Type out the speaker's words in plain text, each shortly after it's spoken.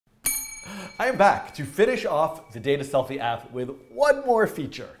I am back to finish off the Data Selfie app with one more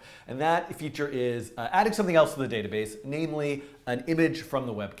feature. And that feature is adding something else to the database, namely an image from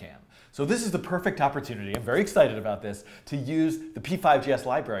the webcam. So this is the perfect opportunity, I'm very excited about this, to use the P5JS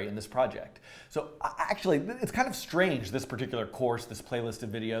library in this project. So actually, it's kind of strange this particular course, this playlist of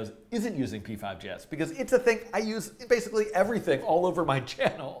videos, isn't using P5JS because it's a thing I use in basically everything all over my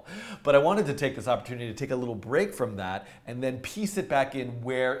channel. But I wanted to take this opportunity to take a little break from that and then piece it back in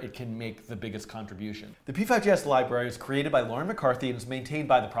where it can make the biggest contribution. The P5JS library is created by Lauren McCarthy and is maintained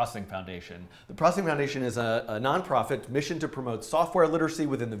by the Processing Foundation. The Processing Foundation is a nonprofit mission to promote software literacy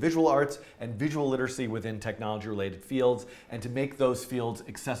within the visual arts and visual literacy within technology-related fields, and to make those fields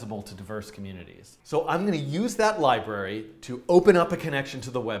accessible to diverse communities. So I'm going to use that library to open up a connection to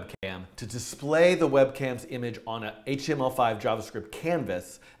the webcam, to display the webcam's image on a HTML5 JavaScript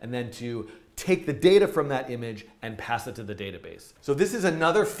canvas, and then to take the data from that image and pass it to the database. So this is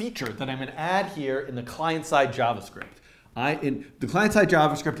another feature that I'm going to add here in the client-side JavaScript. The client-side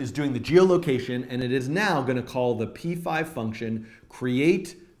JavaScript is doing the geolocation, and it is now going to call the P5 function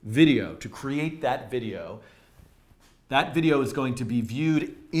create video to create that video. That video is going to be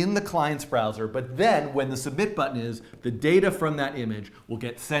viewed in the client's browser, but then when the submit button is, the data from that image will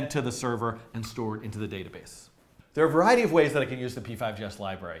get sent to the server and stored into the database. There are a variety of ways that I can use the P5JS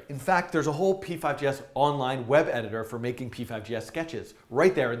library. In fact, there's a whole P5JS online web editor for making P5JS sketches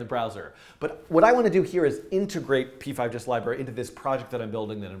right there in the browser. But what I want to do here is integrate P5JS library into this project that I'm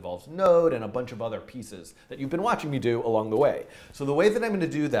building that involves Node and a bunch of other pieces that you've been watching me do along the way. So the way that I'm going to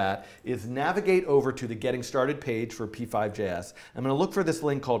do that is navigate over to the Getting Started page for P5JS. I'm going to look for this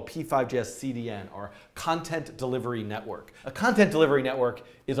link called P5JS CDN, or Content Delivery Network. A content delivery network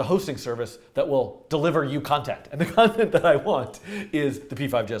is a hosting service that will deliver you content. And the content that I want is the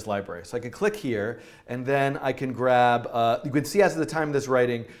P5JS library. So I can click here, and then I can grab, you can see as of the time of this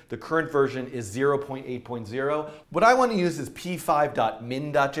writing, the current version is 0.8.0. What I want to use is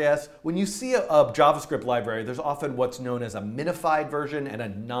p5.min.js. When you see a JavaScript library, there's often what's known as a minified version and a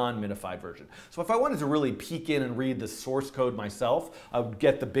non-minified version. So if I wanted to really peek in and read the source code myself, I would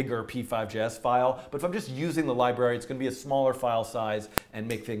get the bigger P5JS file. But if I'm just using the library, it's going to be a smaller file size and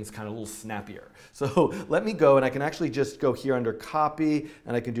make things kind of a little snappier. So let me go, and I can actually just go here under copy,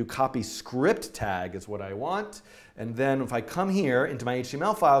 and I can do copy script tag is what I want. And then if I come here into my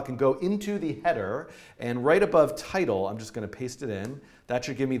HTML file, I can go into the header, and right above title, I'm just going to paste it in. That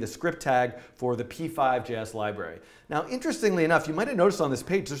should give me the script tag for the P5JS library. Now, interestingly enough, you might have noticed on this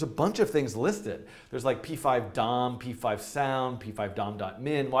page, there's a bunch of things listed. There's like P5 DOM, P5 sound, P5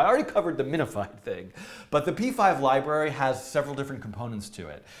 DOM.min. Well, I already covered the minified thing, but the P5 library has several different components to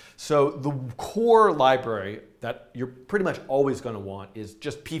it. So the core library that you're pretty much always going to want is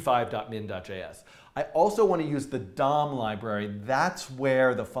just p5.min.js. I also want to use the DOM library. That's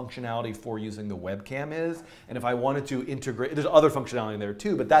where the functionality for using the webcam is. And if I wanted to integrate, there's other functionality in there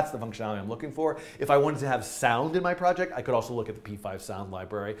too, but that's the functionality I'm looking for. If I wanted to have sound in my project, I could also look at the P5 sound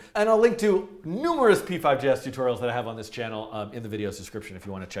library. And I'll link to numerous P5JS tutorials that I have on this channel in the video's description if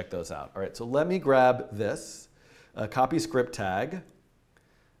you want to check those out. All right, so let me grab this, copy script tag,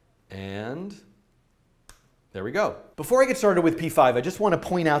 and there we go. Before I get started with P5, I just want to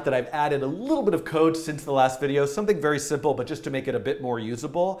point out that I've added a little bit of code since the last video, something very simple, but just to make it a bit more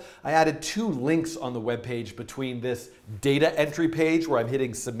usable. I added two links on the web page between this data entry page where I'm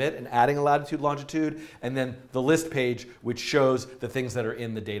hitting submit and adding a latitude, longitude, and then the list page, which shows the things that are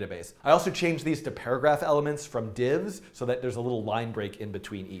in the database. I also changed these to paragraph elements from divs so that there's a little line break in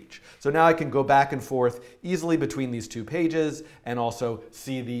between each. So now I can go back and forth easily between these two pages and also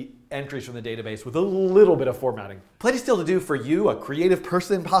see the entries from the database with a little bit of formatting. Plenty still to do for you, a creative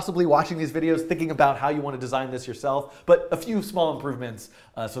person possibly watching these videos, thinking about how you want to design this yourself, but a few small improvements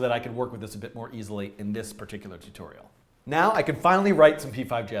so that I can work with this a bit more easily in this particular tutorial. Now I can finally write some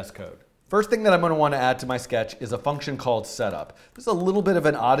P5JS code. First thing that I'm going to want to add to my sketch is a function called setup. There's a little bit of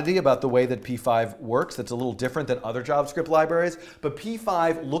an oddity about the way that P5 works that's a little different than other JavaScript libraries, but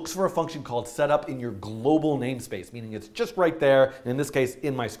P5 looks for a function called setup in your global namespace, meaning it's just right there, in this case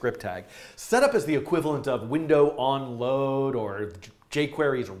in my script tag. Setup is the equivalent of window on load or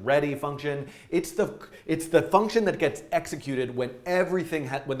jQuery's ready function. It's the function that gets executed when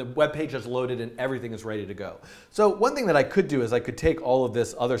when the web page is loaded and everything is ready to go. So one thing that I could do is I could take all of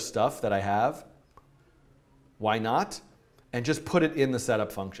this other stuff that I have, why not, and just put it in the setup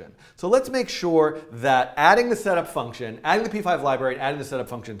function. So let's make sure that adding the setup function, adding the P5 library, and adding the setup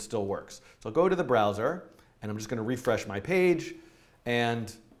function still works. So I'll go to the browser, and I'm just going to refresh my page,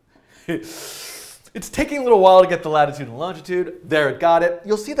 and it's taking a little while to get the latitude and longitude. There, it got it.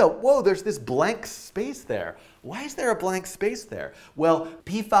 You'll see though, whoa, there's this blank space there. Why is there a blank space there? Well,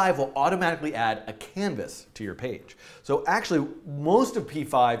 P5 will automatically add a canvas to your page. So actually, most of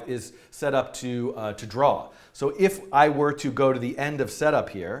P5 is set up to draw. So if I were to go to the end of setup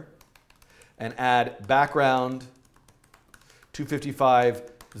here and add background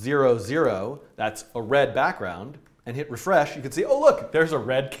 255.00, that's a red background, and hit refresh, you can see, oh look, there's a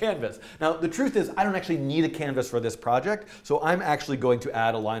red canvas. Now the truth is I don't actually need a canvas for this project, so I'm actually going to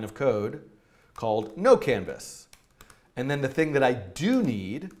add a line of code called no canvas. And then the thing that I do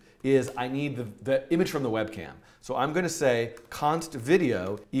need is I need the image from the webcam. So I'm going to say const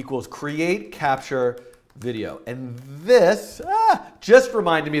video equals create capture video. And this just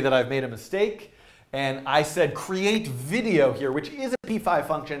reminded me that I've made a mistake. And I said create video here, which is a P5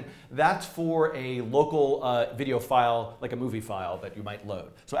 function. That's for a local video file, like a movie file that you might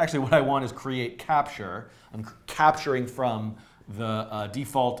load. So actually what I want is create capture. I'm capturing from the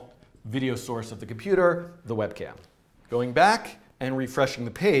default video source of the computer, the webcam. Going back and refreshing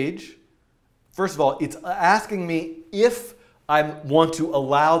the page, first of all, it's asking me if I want to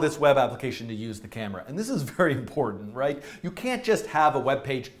allow this web application to use the camera. And this is very important, right? You can't just have a web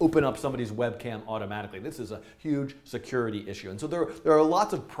page open up somebody's webcam automatically. This is a huge security issue. And so there are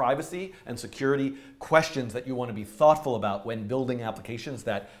lots of privacy and security questions that you want to be thoughtful about when building applications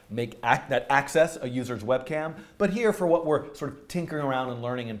that that access a user's webcam. But here, for what we're sort of tinkering around and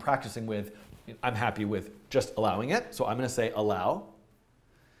learning and practicing with, I'm happy with just allowing it. So I'm going to say allow.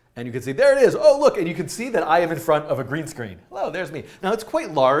 And you can see, there it is. Oh, look, and you can see that I am in front of a green screen. Hello, there's me. Now, it's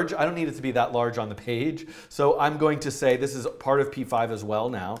quite large. I don't need it to be that large on the page. So I'm going to say, this is part of P5 as well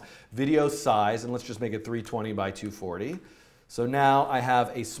now. Video size, and let's just make it 320 by 240. So now I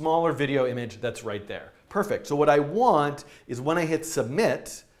have a smaller video image that's right there. Perfect. So what I want is when I hit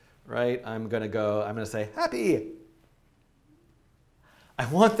submit, right, I'm going to say, happy. I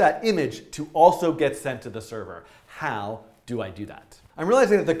want that image to also get sent to the server. How do I do that? I'm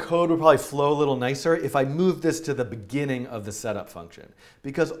realizing that the code would probably flow a little nicer if I move this to the beginning of the setup function.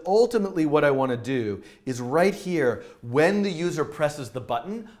 Because ultimately what I want to do is right here, when the user presses the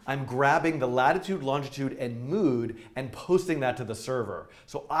button, I'm grabbing the latitude, longitude, and mood and posting that to the server.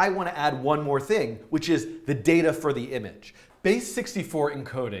 So I want to add one more thing, which is the data for the image. Base64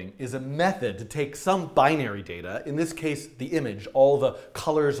 encoding is a method to take some binary data, in this case the image, all the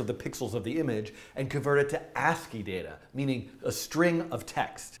colors of the pixels of the image, and convert it to ASCII data, meaning a string of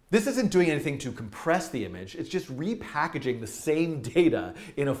text. This isn't doing anything to compress the image, it's just repackaging the same data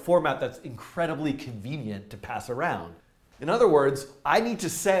in a format that's incredibly convenient to pass around. In other words, I need to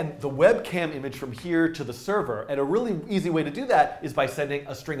send the webcam image from here to the server, and a really easy way to do that is by sending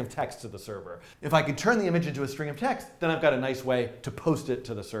a string of text to the server. If I can turn the image into a string of text, then I've got a nice way to post it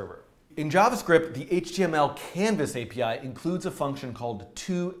to the server. In JavaScript, the HTML canvas API includes a function called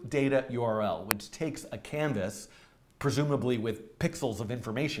toDataURL, which takes a canvas, presumably with pixels of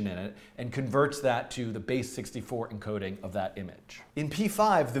information in it, and converts that to the Base64 encoding of that image. In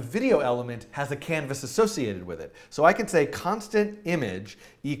P5, the video element has a canvas associated with it. So I can say constant image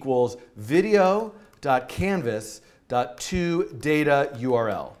equals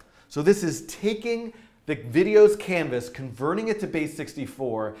video.canvas.toDataURL. So this is taking the video's canvas, converting it to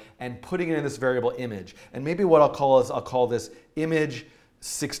Base64, and putting it in this variable image. And maybe what I'll call this image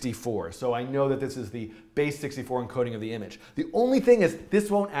 64. So I know that this is the Base64 encoding of the image. The only thing is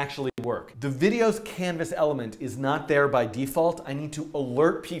this won't actually work. The video's canvas element is not there by default. I need to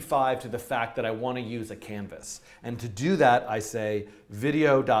alert P5 to the fact that I want to use a canvas. And to do that, I say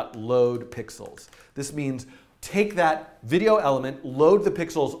video.loadPixels. This means take that video element, load the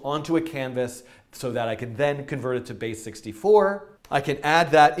pixels onto a canvas so that I can then convert it to Base64. I can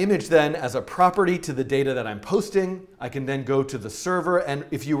add that image then as a property to the data that I'm posting. I can then go to the server, and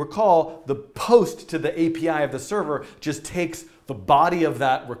if you recall, the post to the API of the server just takes the body of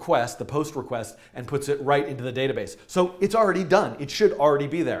that request, the post request, and puts it right into the database. So it's already done. It should already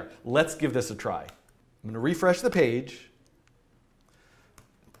be there. Let's give this a try. I'm going to refresh the page.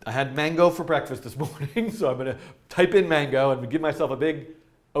 I had mango for breakfast this morning, so I'm going to type in mango and give myself a big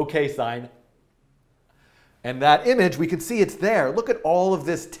OK sign. And that image, we can see it's there. Look at all of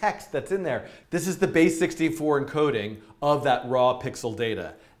this text that's in there. This is the Base64 encoding of that raw pixel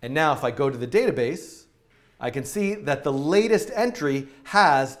data. And now if I go to the database, I can see that the latest entry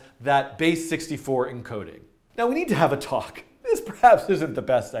has that Base64 encoding. Now we need to have a talk. This perhaps isn't the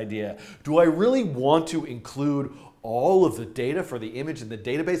best idea. Do I really want to include all of the data for the image in the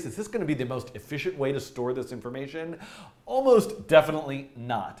database? Is this going to be the most efficient way to store this information? Almost definitely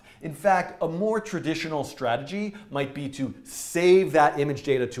not. In fact, a more traditional strategy might be to save that image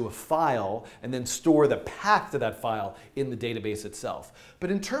data to a file and then store the path to that file in the database itself. But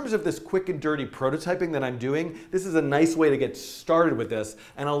in terms of this quick and dirty prototyping that I'm doing, this is a nice way to get started with this,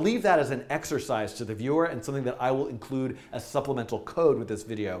 and I'll leave that as an exercise to the viewer and something that I will include as supplemental code with this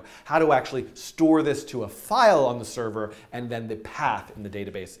video, how to actually store this to a file on the server and then the path in the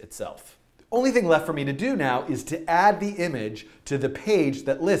database itself. Only thing left for me to do now is to add the image to the page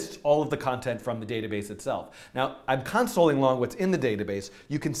that lists all of the content from the database itself. Now, I'm consoling log what's in the database.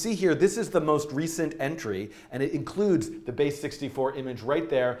 You can see here, this is the most recent entry, and it includes the Base64 image right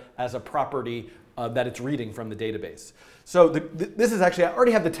there as a property that it's reading from the database. So this is actually, I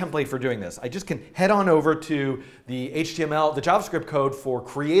already have the template for doing this. I just can head on over to the HTML, the JavaScript code for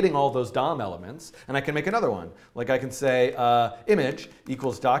creating all those DOM elements, and I can make another one. Like I can say image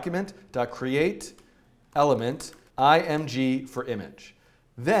equals document.create element img for image.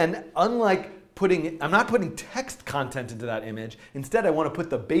 Then, unlike I'm not putting text content into that image. Instead, I want to put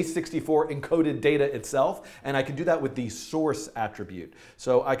the Base64 encoded data itself, and I can do that with the source attribute.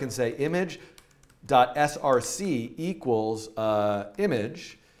 So I can say image.src equals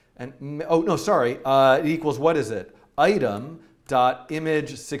image, and oh no, sorry, it equals, what is it?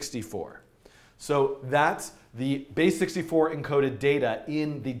 Item.image64. So that's the Base64 encoded data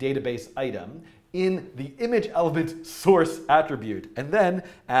in the database item in the image element source attribute, and then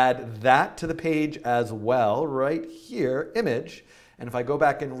add that to the page as well, right here, image. And if I go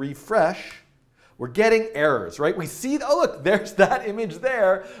back and refresh, we're getting errors, right? We see, oh look, there's that image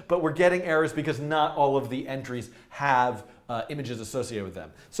there, but we're getting errors because not all of the entries have images associated with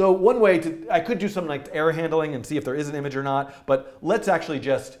them. So one way I could do something like error handling and see if there is an image or not, but let's actually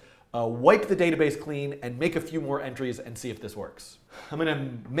just wipe the database clean and make a few more entries and see if this works. I'm going to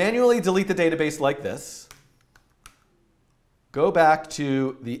manually delete the database like this, go back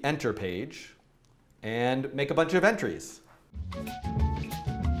to the enter page, and make a bunch of entries.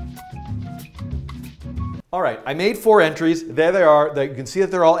 All right, I made 4 entries. There they are. You can see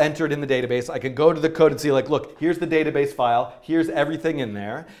that they're all entered in the database. I can go to the code and see, like, look, here's the database file. Here's everything in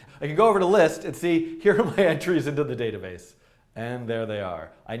there. I can go over to list and see, here are my entries into the database. And there they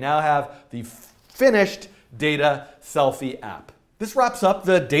are. I now have the finished data selfie app. This wraps up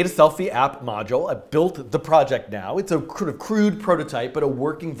the data selfie app module. I've built the project now. It's a sort of crude prototype, but a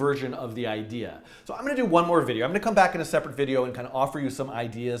working version of the idea. So I'm going to do one more video. I'm going to come back in a separate video and kind of offer you some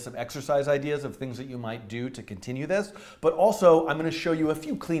ideas, some exercise ideas of things that you might do to continue this. But also, I'm going to show you a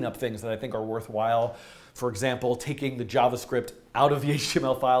few cleanup things that I think are worthwhile. For example, taking the JavaScript out of the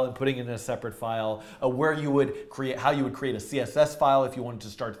HTML file and putting it in a separate file, where you would create, how you would create a CSS file if you wanted to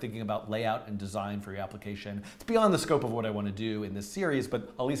start thinking about layout and design for your application. It's beyond the scope of what I want to do in this series, but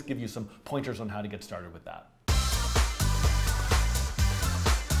I'll at least give you some pointers on how to get started with that.